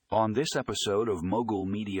On this episode of Mogul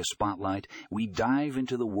Media Spotlight, we dive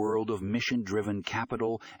into the world of mission-driven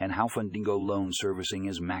capital and how Fundingo loan servicing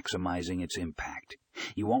is maximizing its impact.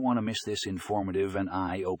 You won't want to miss this informative and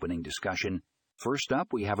eye-opening discussion. First up,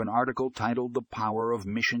 we have an article titled The Power of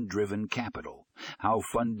Mission-Driven Capital, How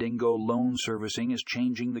Fundingo Loan Servicing is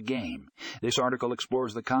Changing the Game. This article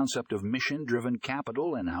explores the concept of mission-driven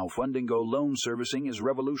capital and how Fundingo loan servicing is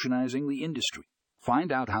revolutionizing the industry.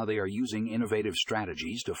 Find out how they are using innovative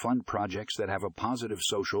strategies to fund projects that have a positive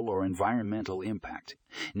social or environmental impact.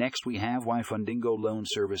 Next, we have why Fundingo loan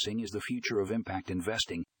servicing is the future of impact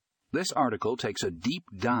investing. This article takes a deep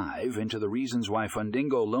dive into the reasons why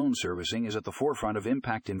Fundingo loan servicing is at the forefront of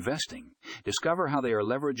impact investing. Discover how they are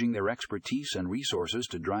leveraging their expertise and resources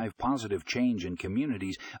to drive positive change in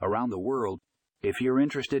communities around the world. If you're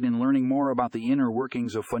interested in learning more about the inner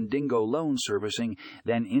workings of Fundingo loan servicing,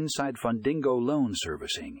 then Inside Fundingo Loan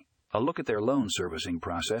Servicing, a look at their loan servicing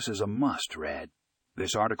process is a must-read.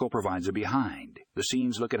 This article provides a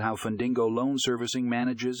behind-the-scenes look at how Fundingo loan servicing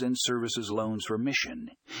manages and services loans for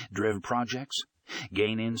mission-driven projects.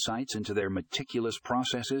 Gain insights into their meticulous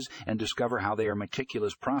processes and discover how they are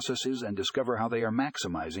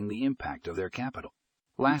maximizing the impact of their capital.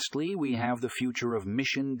 Lastly, we have the future of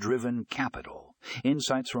mission-driven capital,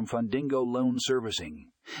 insights from Fundingo Loan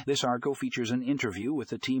Servicing. This article features an interview with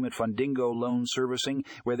the team at Fundingo Loan Servicing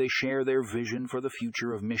where they share their vision for the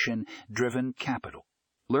future of mission-driven capital.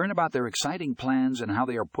 Learn about their exciting plans and how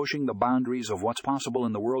they are pushing the boundaries of what's possible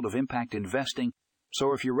in the world of impact investing.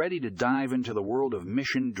 So if you're ready to dive into the world of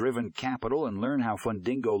mission-driven capital and learn how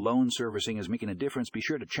Fundingo Loan Servicing is making a difference, be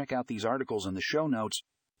sure to check out these articles in the show notes.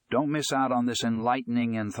 Don't miss out on this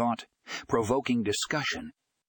enlightening and thought-provoking discussion.